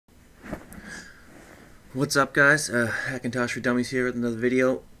What's up, guys? Hackintosh for Dummies here with another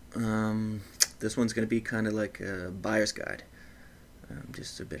video. This one's going to be kind of like a buyer's guide.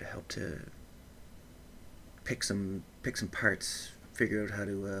 Just a bit of help to pick some parts, figure out how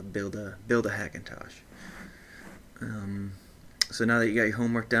to build a Hackintosh. So now that you got your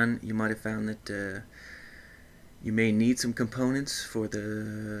homework done, you might have found that you may need some components for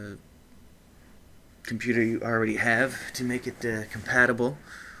the computer you already have to make it compatible,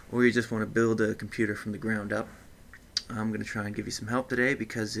 or you just want to build a computer from the ground up. I'm going to try and give you some help today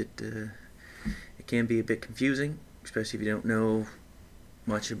because it can be a bit confusing, especially if you don't know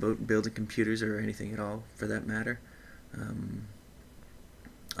much about building computers or anything at all for that matter.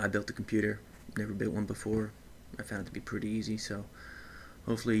 I built a computer, never built one before. I found it to be pretty easy, so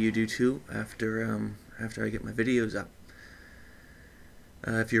hopefully you do too after I get my videos up.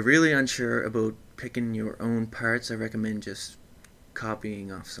 If you're really unsure about picking your own parts, I recommend just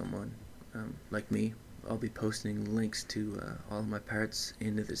copying off someone like me. I'll be posting links to all of my parts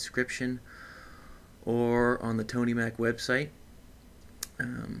in the description or on the Tony Mac website.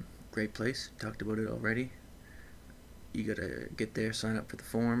 Great place, talked about it already. You gotta get there, sign up for the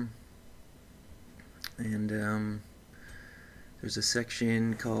form, and there's a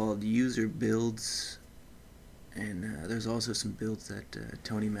section called user builds, and there's also some builds that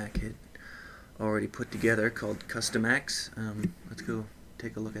Tony Mac had already put together called Custom Macs. Let's go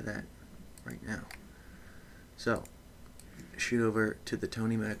take a look at that right now. So shoot over to the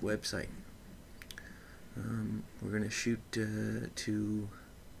Tony Mac website. We're gonna shoot to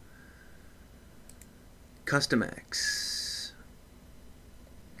Custom Macs.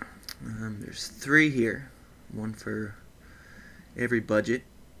 There's 3 here, one for every budget.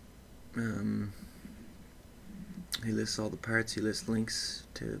 He lists all the parts, he lists links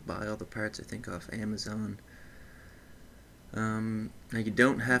to buy all the parts, I think off Amazon. Now you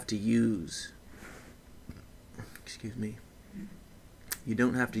don't have to use, you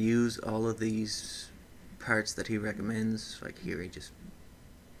don't have to use all of these parts that he recommends. Like here he just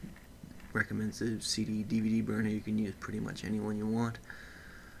recommends a CD, DVD burner. You can use pretty much any one you want.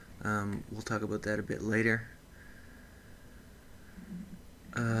 We'll talk about that a bit later.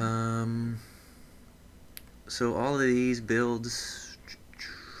 So all of these builds,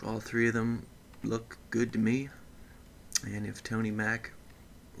 all 3 of them look good to me, and if Tony Mac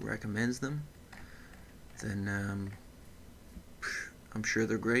recommends them, then I'm sure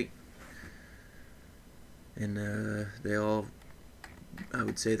they're great. And they all, I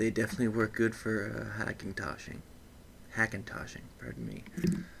would say they definitely work good for hackintoshing, pardon me.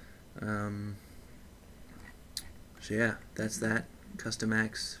 So yeah, that's that. Custom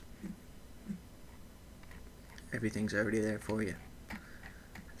Macs. Everything's already there for you.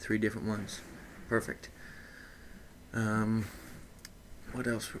 3 different ones. Perfect. What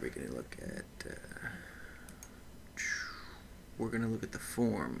else were we going to look at? We're going to look at the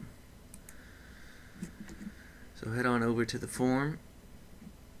form. So head on over to the form,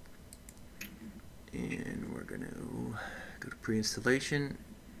 and we're going to go to pre-installation,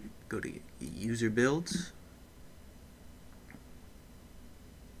 go to user builds.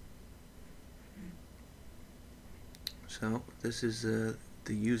 So this is the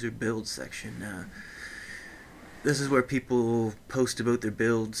user build section. This is where people post about their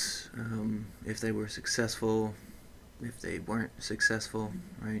builds, if they were successful, if they weren't successful,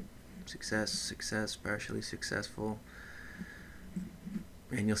 right? Success, partially successful,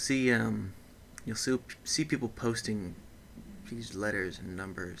 and you'll see people posting these letters and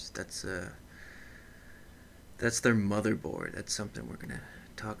numbers. That's their motherboard. That's something we're gonna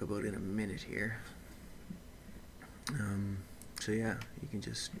talk about in a minute here. So yeah, you can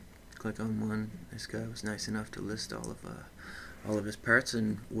just click on one. This guy was nice enough to list all of his parts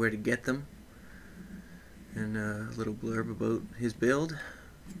and where to get them, and a little blurb about his build.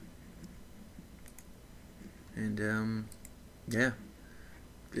 And yeah,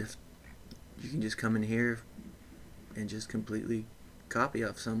 if you can just come in here and just completely copy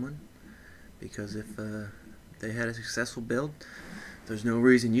off someone, because if they had a successful build, there's no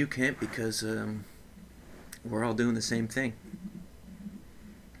reason you can't, because we're all doing the same thing.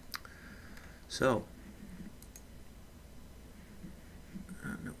 So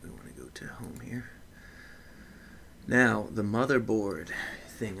no, we want to go to home here. Now the motherboard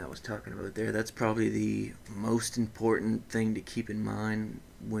thing I was talking about there, that's probably the most important thing to keep in mind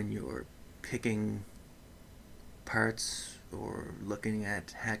when you're picking parts or looking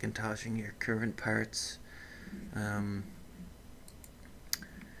at hackintoshing your current parts.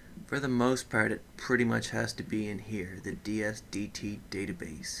 For the most part, it pretty much has to be in here, the DSDT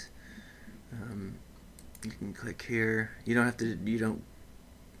database. You can click here. You don't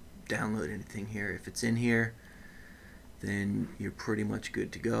download anything here. If it's in here, then you're pretty much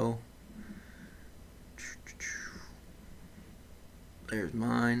good to go. There's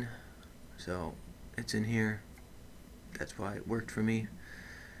mine, so it's in here. That's why it worked for me.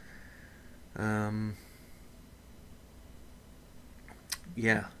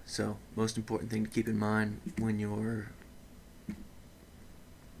 Yeah, so most important thing to keep in mind when you're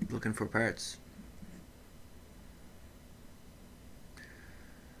looking for parts.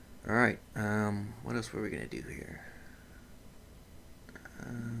 Alright, what else were we going to do here?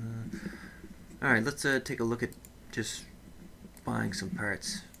 Alright, let's take a look at just buying some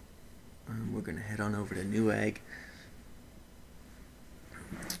parts. We're going to head on over to Newegg.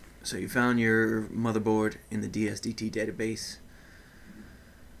 So you found your motherboard in the DSDT database.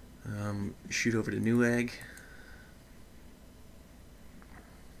 Shoot over to Newegg.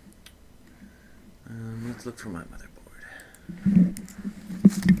 Let's look for my motherboard.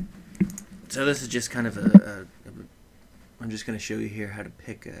 So this is just kind of I'm just going to show you here how to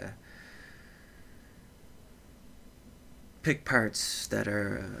pick parts that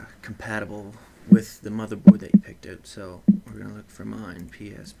are compatible with the motherboard that you picked out. So we're going to look for mine,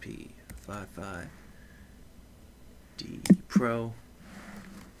 PSP55D Pro.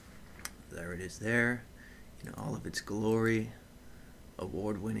 There it is there, in all of its glory,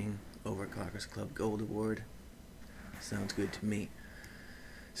 award-winning, Overclockers Club Gold Award. Sounds good to me.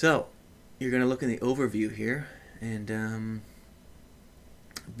 So you're going to look in the overview here, and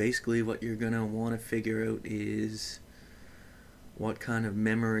basically what you're going to want to figure out is what kind of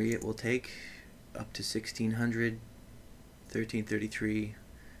memory it will take, up to 1600, 1333,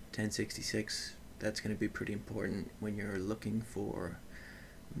 1066. That's going to be pretty important when you're looking for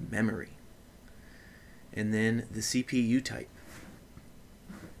memory. And then the CPU type.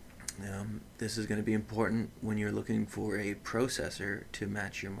 This is going to be important when you're looking for a processor to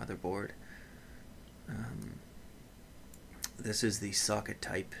match your motherboard. This is the socket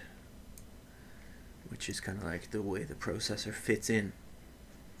type, which is kind of like the way the processor fits in.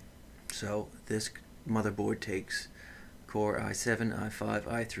 So this motherboard takes Core i7, i5,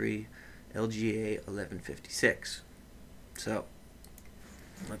 i3, LGA 1156. So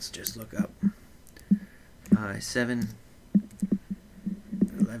let's just look up i7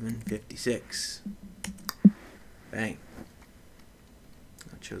 1156. Bang.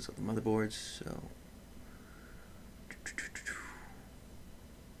 That shows up the motherboards. So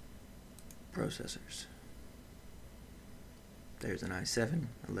processors. There's an i7.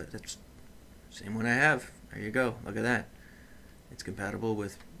 That's the same one I have. There you go. Look at that. It's compatible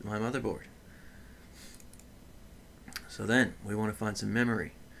with my motherboard. So then we want to find some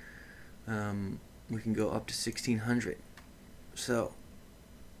memory. We can go up to 1600. So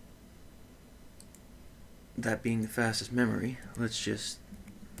that being the fastest memory, let's just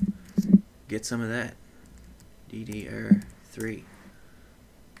get some of that. DDR3.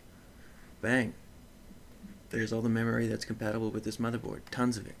 Bang. There's all the memory that's compatible with this motherboard.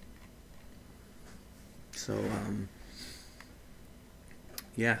 Tons of it. So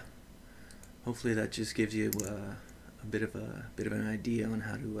yeah. Hopefully that just gives you a bit of an idea on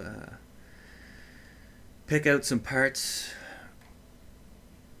how to pick out some parts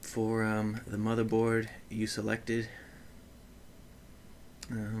for the motherboard you selected.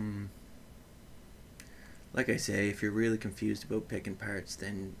 Like I say, if you're really confused about picking parts,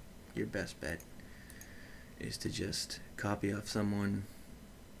 then your best bet is to just copy off someone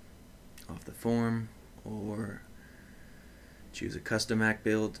off the forum, or choose a custom Mac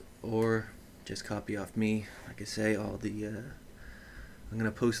build, or just copy off me. Like I say, all the I'm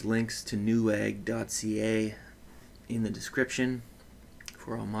gonna post links to newegg.ca in the description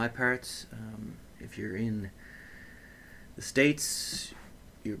for all my parts. If you're in the States,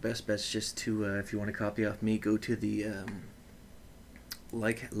 your best bet's just to, if you want to copy off me, go to the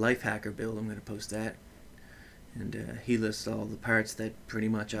Life Hacker build. I'm going to post that, and he lists all the parts that pretty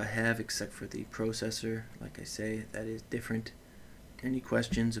much I have, except for the processor. Like I say, that is different. Any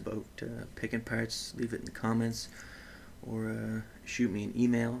questions about picking parts, leave it in the comments, or shoot me an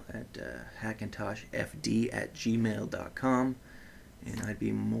email at hackintoshfd@gmail.com, and I'd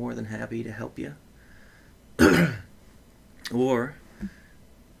be more than happy to help you. Or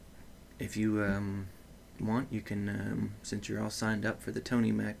if you want, you can, since you're all signed up for the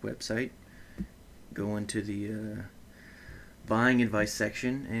Tony Mac website, go into the buying advice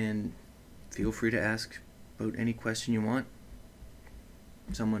section and feel free to ask about any question you want.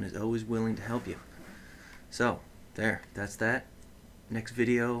 Someone is always willing to help you. So there, that's that. Next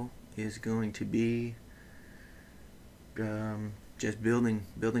video is going to be just building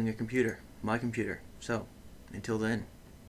a computer, my computer. So until then.